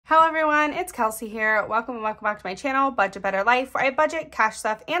Hello everyone, it's Kelsey here. Welcome and welcome back to my channel, Budget Better Life, where I budget, cash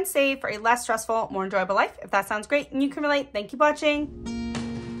stuff, and save for a less stressful, more enjoyable life. If that sounds great and you can relate, thank you for watching.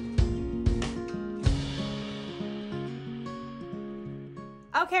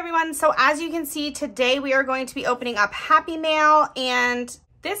 Okay everyone, so as you can see, today we are going to be opening up Happy Mail, and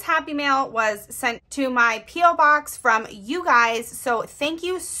this Happy Mail was sent to my P.O. box from you guys, so thank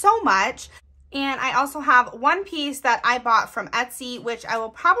you so much. And I also have one piece that I bought from Etsy, which I will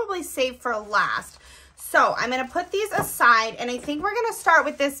probably save for last. So I'm going to put these aside, and I think we're going to start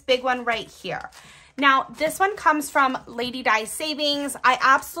with this big one right here. Now, this one comes from Lady Di Savings. I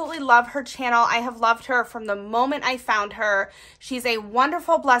absolutely love her channel. I have loved her from the moment I found her. She's a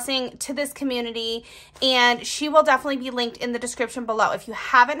wonderful blessing to this community, and she will definitely be linked in the description below. If you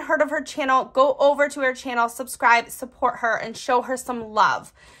haven't heard of her channel, go over to her channel, subscribe, support her, and show her some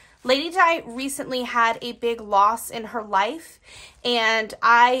love. Lady Di recently had a big loss in her life, and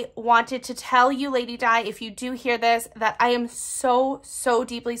I wanted to tell you, Lady Di, if you do hear this, that I am so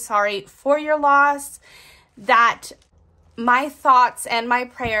deeply sorry for your loss, that my thoughts and my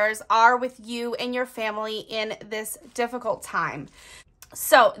prayers are with you and your family in this difficult time.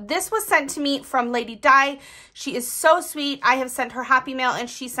 So this was sent to me from Lady Di. She is so sweet. I have sent her Happy Mail and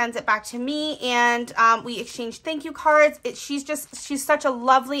she sends it back to me, and we exchanged thank you cards. She's such a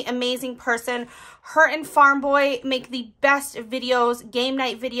lovely, amazing person. Her and Farm Boy make the best videos, game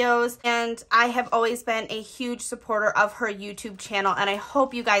night videos, and I have always been a huge supporter of her YouTube channel, and I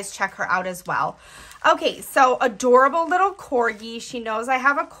hope you guys check her out as well. Okay, so adorable little corgi. She knows I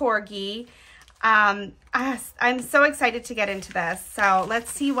have a corgi. I'm so excited to get into this. So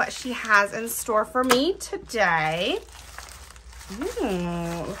let's see what she has in store for me today.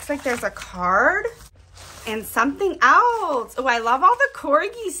 Looks like there's a card and something else. Oh, I love all the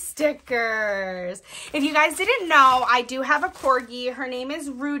corgi stickers. If you guys didn't know, I do have a corgi. Her name is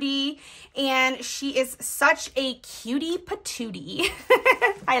Rudy, and she is such a cutie patootie.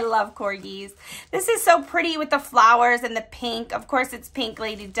 I love corgis. This is so pretty with the flowers and the pink. Of course, it's pink,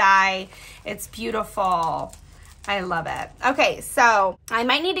 Lady Di. It's beautiful. I love it. Okay, so I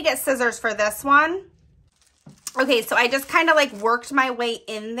might need to get scissors for this one. Okay, so I just kind of like worked my way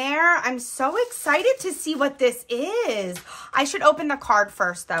in there. I'm so excited to see what this is. I should open the card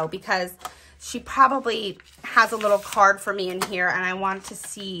first though, because she probably has a little card for me in here, and I want to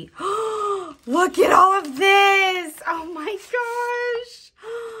see. Look at all of this. Oh my gosh.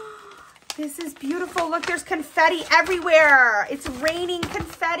 This is beautiful. Look, there's confetti everywhere. It's raining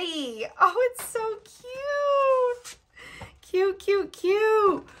confetti. Oh, it's so cute. Cute, cute,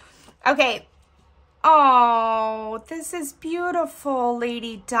 cute. Okay. Oh, this is beautiful,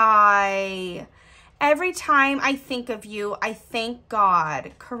 Lady Di. Every time I think of you, I thank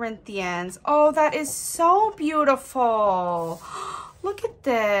God. Corinthians. Oh, that is so beautiful. Look at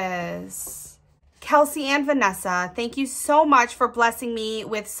this. Kelsey and Vanessa, thank you so much for blessing me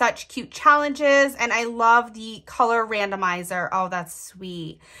with such cute challenges, and I love the color randomizer. Oh, that's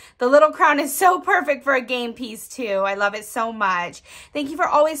sweet. The little crown is so perfect for a game piece too. I love it so much. Thank you for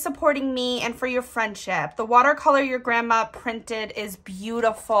always supporting me and for your friendship. The watercolor your grandma printed is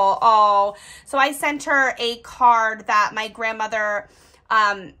beautiful. Oh, so I sent her a card that my grandmother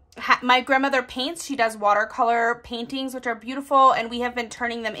paints. She does watercolor paintings, which are beautiful, and we have been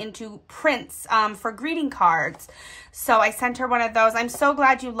turning them into prints for greeting cards. So I sent her one of those. I'm so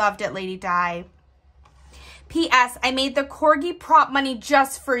glad you loved it, Lady Di. P.S. I made the corgi prop money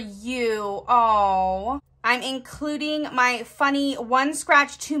just for you. Oh, I'm including my funny one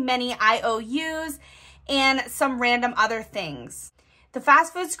scratch too many IOUs and some random other things. The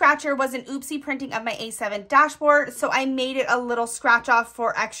fast food scratcher was an oopsie printing of my A7 dashboard, so I made it a little scratch off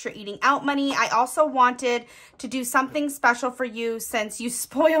for extra eating out money. I also wanted to do something special for you since you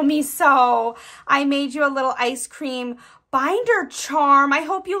spoil me so. I made you a little ice cream binder charm. I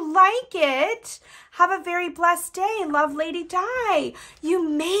hope you like it. Have a very blessed day. Love, Lady Di. You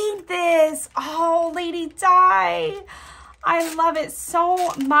made this. Oh, Lady Di. I love it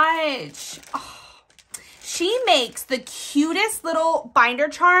so much. Oh. She makes the cutest little binder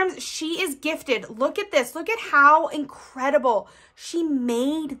charms. She is gifted. Look at this. Look at how incredible she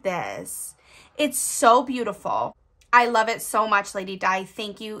made this. It's so beautiful. I love it so much, Lady Di.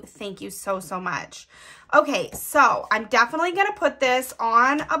 Thank you. Thank you so much. Okay, so I'm definitely going to put this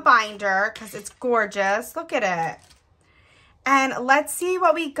on a binder because it's gorgeous. Look at it. And let's see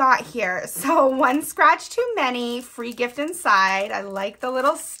what we got here. So one scratch too many, free gift inside. I like the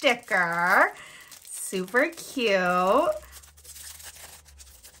little sticker. Super cute. All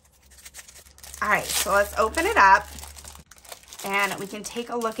right, so let's open it up and we can take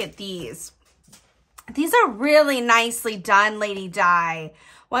a look at these. These are really nicely done, Lady Di.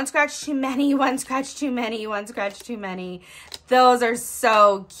 One scratch too many, one scratch too many, one scratch too many. Those are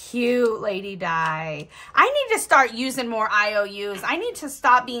so cute, Lady Di. I need to start using more IOUs. I need to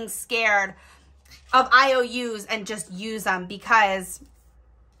stop being scared of IOUs and just use them, because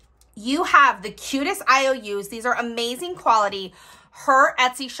you have the cutest IOUs. These are amazing quality. Her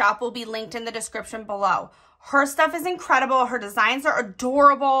Etsy shop will be linked in the description below. Her stuff is incredible. Her designs are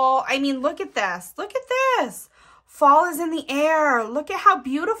adorable. I mean, look at this. Look at this. Fall is in the air. Look at how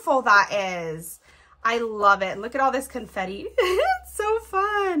beautiful that is. I love it. Look at all this confetti. It's so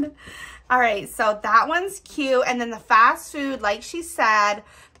fun. All right, so that one's cute. And then the fast food, like she said,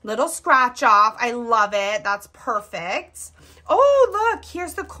 little scratch off. I love it. That's perfect. Oh, look,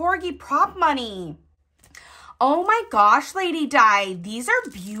 here's the Corgi prop money. Oh my gosh, Lady Di, these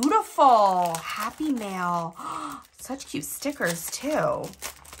are beautiful. Happy Mail. Such cute stickers too.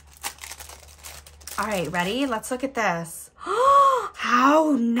 All right, ready? Let's look at this.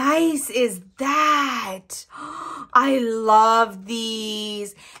 How nice is that? I love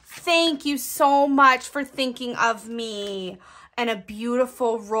these. Thank you so much for thinking of me. And a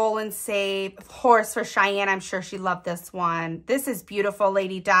beautiful roll and save. Of course, for Cheyenne, I'm sure she loved this one. This is beautiful,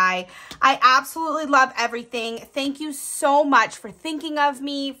 Lady Di. I absolutely love everything. Thank you so much for thinking of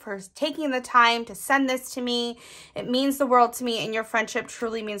me, for taking the time to send this to me. It means the world to me, and your friendship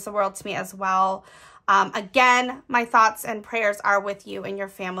truly means the world to me as well. Again, my thoughts and prayers are with you and your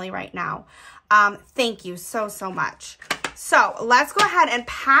family right now. Thank you so, so much. So let's go ahead and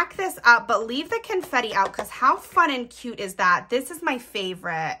pack this up, but leave the confetti out, because how fun and cute is that? This is my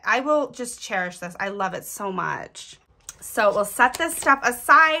favorite. I will just cherish this. I love it so much. So we'll set this stuff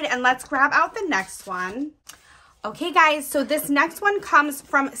aside and let's grab out the next one. Okay, guys, so this next one comes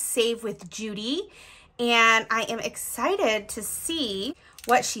from Save with Judy, and I am excited to see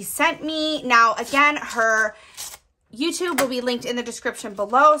what she sent me. Now, again, her YouTube will be linked in the description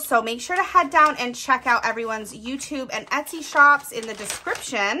below, so make sure to head down and check out everyone's YouTube and Etsy shops in the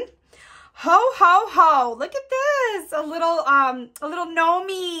description. Ho, ho, ho. Look at this. A little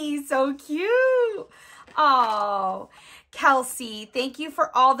Nomi. So cute. Oh, Kelsey, thank you for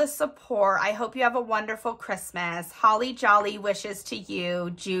all the support. I hope you have a wonderful Christmas. Holly jolly wishes to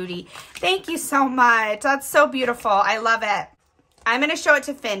you, Judy. Thank you so much. That's so beautiful. I love it. I'm going to show it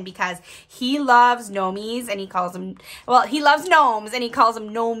to Finn because he loves gnomies and he calls them, well, he loves gnomes and he calls them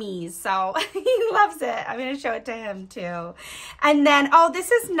gnomies. So he loves it. I'm going to show it to him too. And then, oh,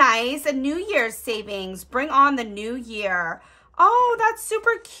 this is nice. A New Year's savings. Bring on the new year. Oh, that's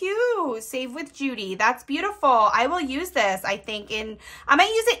super cute. Save with Judy. That's beautiful. I will use this, I think, I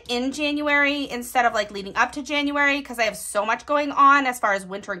might use it in January instead of like leading up to January, because I have so much going on as far as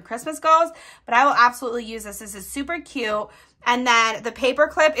winter and Christmas goes. But I will absolutely use this. This is super cute. And then the paper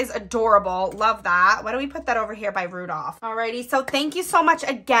clip is adorable. Love that. Why don't we put that over here by Rudolph? Alrighty, so thank you so much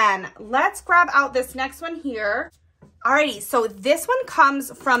again. Let's grab out this next one here. Alrighty, so this one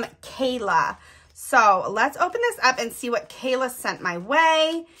comes from Kayla. So let's open this up and see what Kayla sent my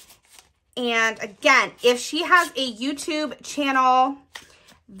way. And again, if she has a YouTube channel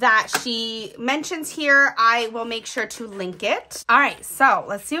that she mentions here, I will make sure to link it. All right, so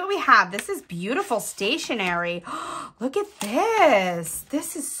let's see what we have. This is beautiful stationery. Look at this.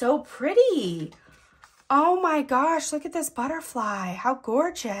 This is so pretty. Oh my gosh, look at this butterfly. How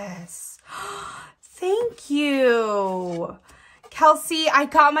gorgeous. Thank you. Kelsey, I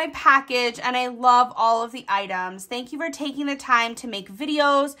got my package and I love all of the items. Thank you for taking the time to make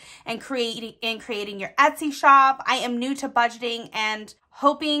videos and creating your Etsy shop. I am new to budgeting and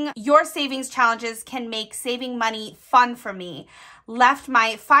hoping your savings challenges can make saving money fun for me. Left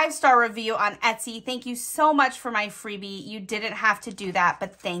my 5-star review on Etsy. Thank you so much for my freebie. You didn't have to do that,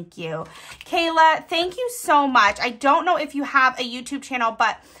 but thank you. Kayla, thank you so much. I don't know if you have a YouTube channel,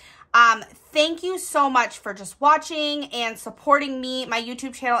 but thank you so much for just watching and supporting me, my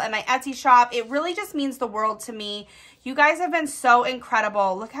YouTube channel, and my Etsy shop. It really just means the world to me. You guys have been so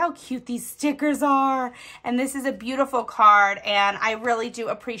incredible. Look how cute these stickers are. And this is a beautiful card, and I really do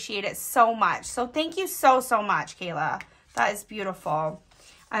appreciate it so much. So thank you so, so much, Kayla. That is beautiful.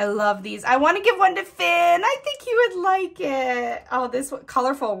 I love these. I want to give one to Finn. I think he would like it. Oh, this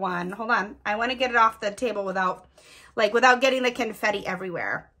colorful one. Hold on. I want to get it off the table without getting the confetti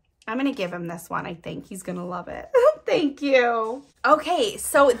everywhere. I'm going to give him this one. I think he's going to love it. Thank you. Okay,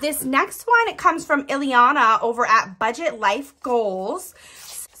 so this next one, it comes from Ileana over at Budget Life Goals.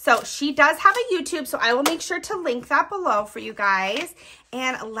 So she does have a YouTube, so I will make sure to link that below for you guys.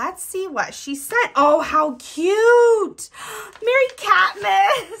 And let's see what she sent. Oh, how cute. Merry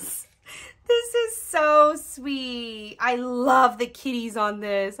Catmas. This is so sweet. I love the kitties on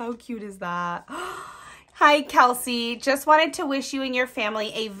this. How cute is that? Hi, Kelsey. Just wanted to wish you and your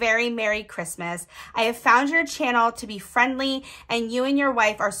family a very Merry Christmas. I have found your channel to be friendly, and you and your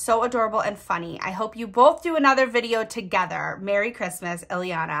wife are so adorable and funny. I hope you both do another video together. Merry Christmas,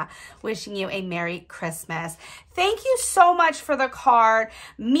 Ileana. Wishing you a Merry Christmas. Thank you so much for the card.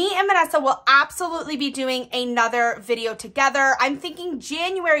 Me and Vanessa will absolutely be doing another video together. I'm thinking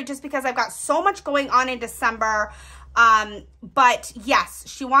January just because I've got so much going on in December. But yes,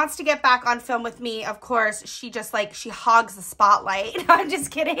 she wants to get back on film with me. Of course, she hogs the spotlight. I'm just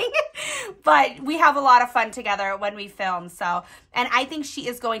kidding. But we have a lot of fun together when we film. So, and I think she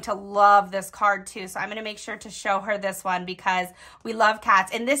is going to love this card too. So I'm going to make sure to show her this one because we love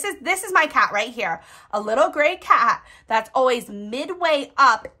cats. And this is my cat right here. A little gray cat that's always midway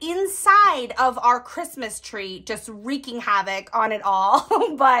up inside of our Christmas tree, just wreaking havoc on it all.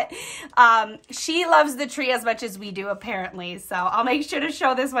 But, she loves the tree as much as we do, apparently. So I'll make sure to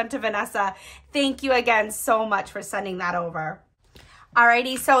show this one to Vanessa. Thank you again so much for sending that over.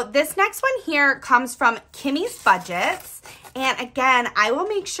 Alrighty, so this next one here comes from Kimmy's Budgets. And again, I will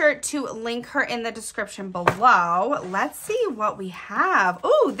make sure to link her in the description below. Let's see what we have.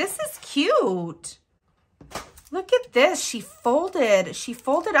 Oh, this is cute. Look at this. She folded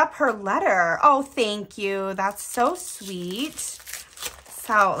up her letter. Oh, thank you. That's so sweet.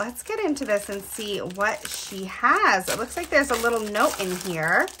 So let's get into this and see what she has. It looks like there's a little note in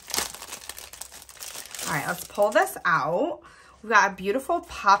here. All right, let's pull this out. We've got a beautiful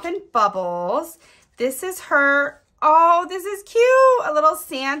Poppin' Bubbles. This is her, oh, this is cute, a little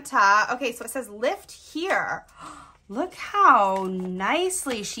Santa. Okay, so it says lift here. Look how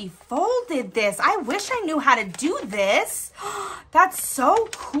nicely she folded this. I wish I knew how to do this. That's so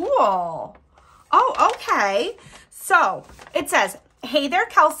cool. Oh, okay. So it says, hey there,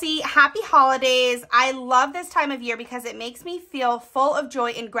 Kelsey. Happy holidays. I love this time of year because it makes me feel full of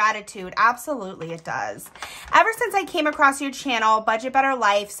joy and gratitude. Absolutely, it does. Ever since I came across your channel, Budget Better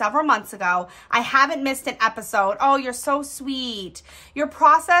Life, several months ago, I haven't missed an episode. Oh, you're so sweet. Your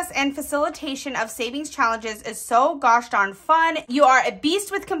process and facilitation of savings challenges is so gosh darn fun. You are a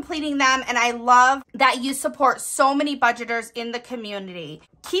beast with completing them, and I love that you support so many budgeters in the community.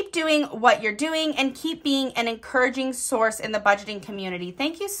 Keep doing what you're doing and keep being an encouraging source in the budgeting community.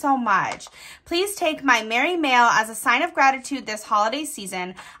 Thank you so much. Please take my Merry Mail as a sign of gratitude this holiday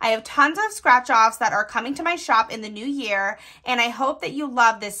season. I have tons of scratch-offs that are coming to my shop in the new year, and I hope that you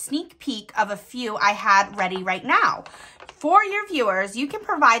love this sneak peek of a few I had ready right now. For your viewers, you can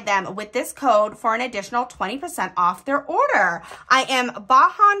provide them with this code for an additional 20% off their order. I am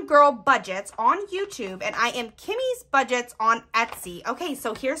Bahan Girl Budgets on YouTube, and I am Kimmy's Budgets on Etsy. Okay,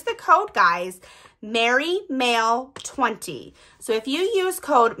 so here's the code, guys. MerryMail20. So if you use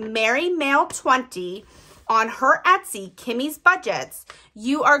code MerryMail20 on her Etsy, Kimmy's Budgets,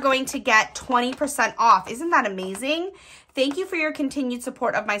 you are going to get 20% off. Isn't that amazing? Thank you for your continued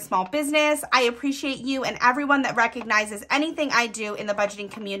support of my small business. I appreciate you and everyone that recognizes anything I do in the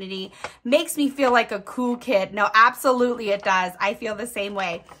budgeting community. Makes me feel like a cool kid. No, absolutely it does. I feel the same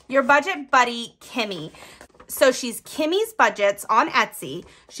way. Your budget buddy, Kimmy. So she's Kimmy's Budgets on Etsy.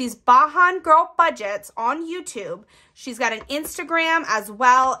 She's Bahan Girl Budgets on YouTube. She's got an Instagram as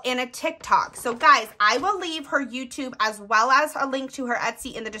well and a TikTok. So guys, I will leave her YouTube as well as a link to her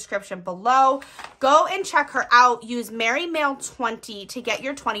Etsy in the description below. Go and check her out. Use MerryMail20 to get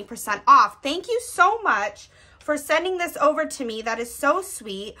your 20% off. Thank you so much for sending this over to me. That is so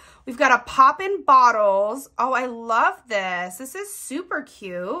sweet. We've got a Poppin' Bottles. Oh, I love this. This is super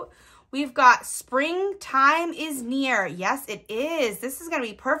cute. We've got springtime is near. Yes, it is. This is going to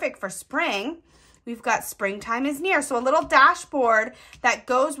be perfect for spring. We've got springtime is near. So a little dashboard that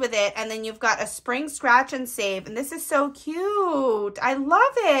goes with it. And then you've got a spring scratch and save. And this is so cute. I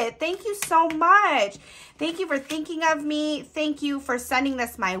love it. Thank you so much. Thank you for thinking of me. Thank you for sending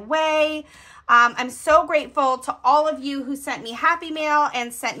this my way. I'm so grateful to all of you who sent me Happy Mail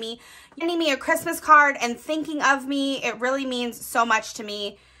and sending me a Christmas card and thinking of me. It really means so much to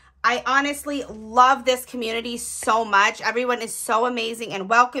me. I honestly love this community so much. Everyone is so amazing and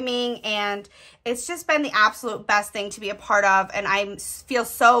welcoming, and it's just been the absolute best thing to be a part of, and I feel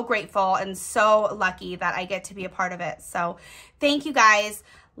so grateful and so lucky that I get to be a part of it. So thank you guys.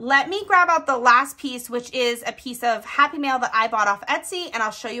 Let me grab out the last piece, which is a piece of Happy Mail that I bought off Etsy, and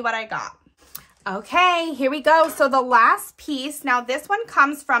I'll show you what I got. Okay, here we go. So the last piece, now this one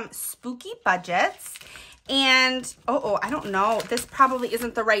comes from Spooky Budgets. And, I don't know. This probably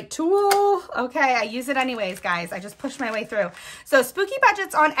isn't the right tool. Okay, I use it anyways, guys. I just pushed my way through. So Spooky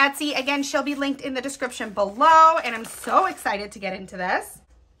Budgets on Etsy. Again, she'll be linked in the description below. And I'm so excited to get into this.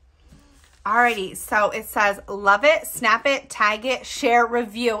 Alrighty, so it says, love it, snap it, tag it, share,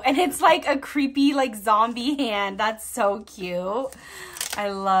 review. And it's like a creepy, like zombie hand. That's so cute. I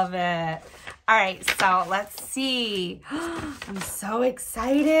love it. All right, so let's see. I'm so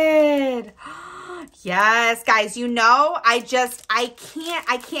excited. Yes, guys, you know, I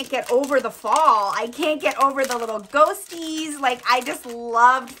can't get over the fall. I can't get over the little ghosties. Like, I just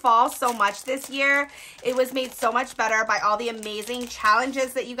loved fall so much this year. It was made so much better by all the amazing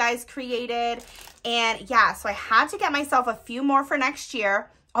challenges that you guys created. And yeah, so I had to get myself a few more for next year.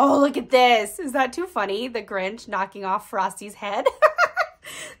 Oh, look at this. Is that too funny? The Grinch knocking off Frosty's head.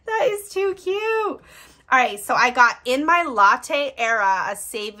 That is too cute. All right, so I got In My Latte Era, a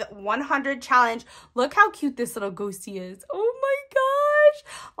Save 100 challenge. Look how cute this little ghosty is. Oh my gosh.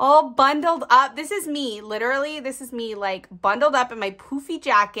 All bundled up. This is me, literally. This is me like bundled up in my poofy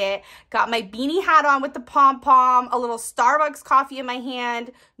jacket. Got my beanie hat on with the pom-pom. A little Starbucks coffee in my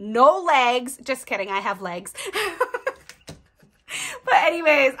hand. No legs. Just kidding, I have legs. But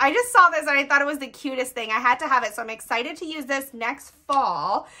anyways, I just saw this and I thought it was the cutest thing. I had to have it, so I'm excited to use this next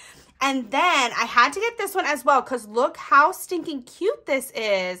fall. And then I had to get this one as well because look how stinking cute this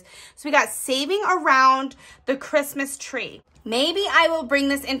is. So we got Saving Around the Christmas Tree. Maybe I will bring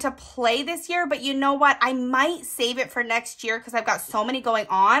this into play this year, but you know what? I might save it for next year because I've got so many going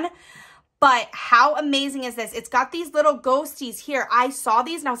on. But how amazing is this? It's got these little ghosties here. I saw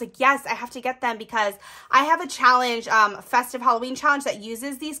these and I was like, yes, I have to get them because I have a challenge, festive Halloween challenge that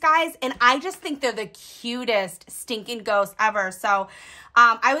uses these guys. And I just think they're the cutest stinking ghosts ever. So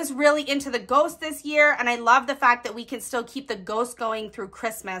I was really into the ghost this year. And I love the fact that we can still keep the ghost going through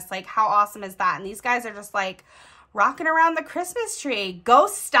Christmas. Like, how awesome is that? And these guys are just like rocking around the Christmas tree,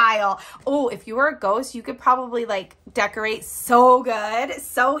 ghost style. Oh, if you were a ghost, you could probably like decorate so good,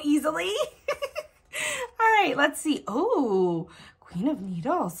 so easily. All right, let's see. Oh, Queen of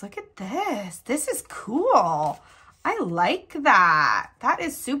Needles. Look at this. This is cool. I like that. That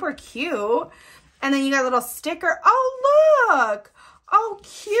is super cute. And then you got a little sticker. Oh, look. Oh,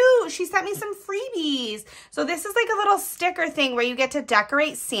 cute. She sent me some freebies. So this is like a little sticker thing where you get to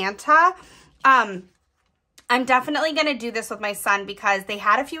decorate Santa. I'm definitely going to do this with my son because they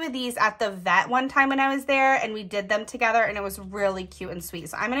had a few of these at the vet one time when I was there and we did them together and it was really cute and sweet.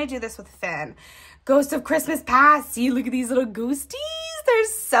 So I'm going to do this with Finn. Ghost of Christmas Past. See, look at these little ghosties. They're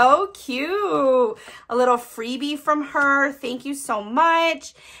so cute. A little freebie from her. Thank you so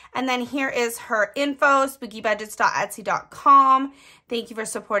much. And then here is her info, spookybudgets.etsy.com. Thank you for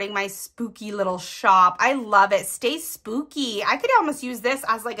supporting my spooky little shop. I love it. Stay spooky. I could almost use this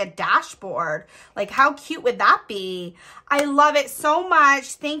as like a dashboard. Like, how cute would that be? I love it so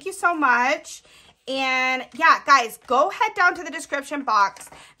much. Thank you so much. And yeah, guys, go head down to the description box.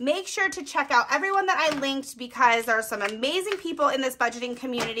 Make sure to check out everyone that I linked because there are some amazing people in this budgeting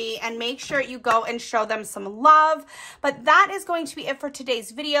community, and make sure you go and show them some love. But that is going to be it for today's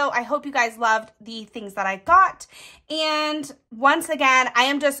video. I hope you guys loved the things that I got. And once again, I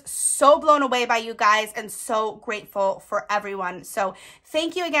am just so blown away by you guys and so grateful for everyone. So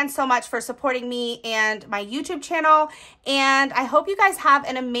thank you again so much for supporting me and my YouTube channel. And I hope you guys have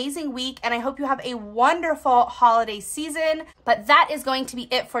an amazing week, and I hope you have a wonderful holiday season. But that is going to be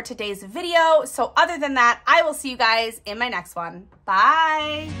it for today's video. So other than that, I will see you guys in my next one.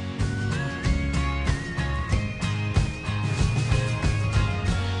 Bye.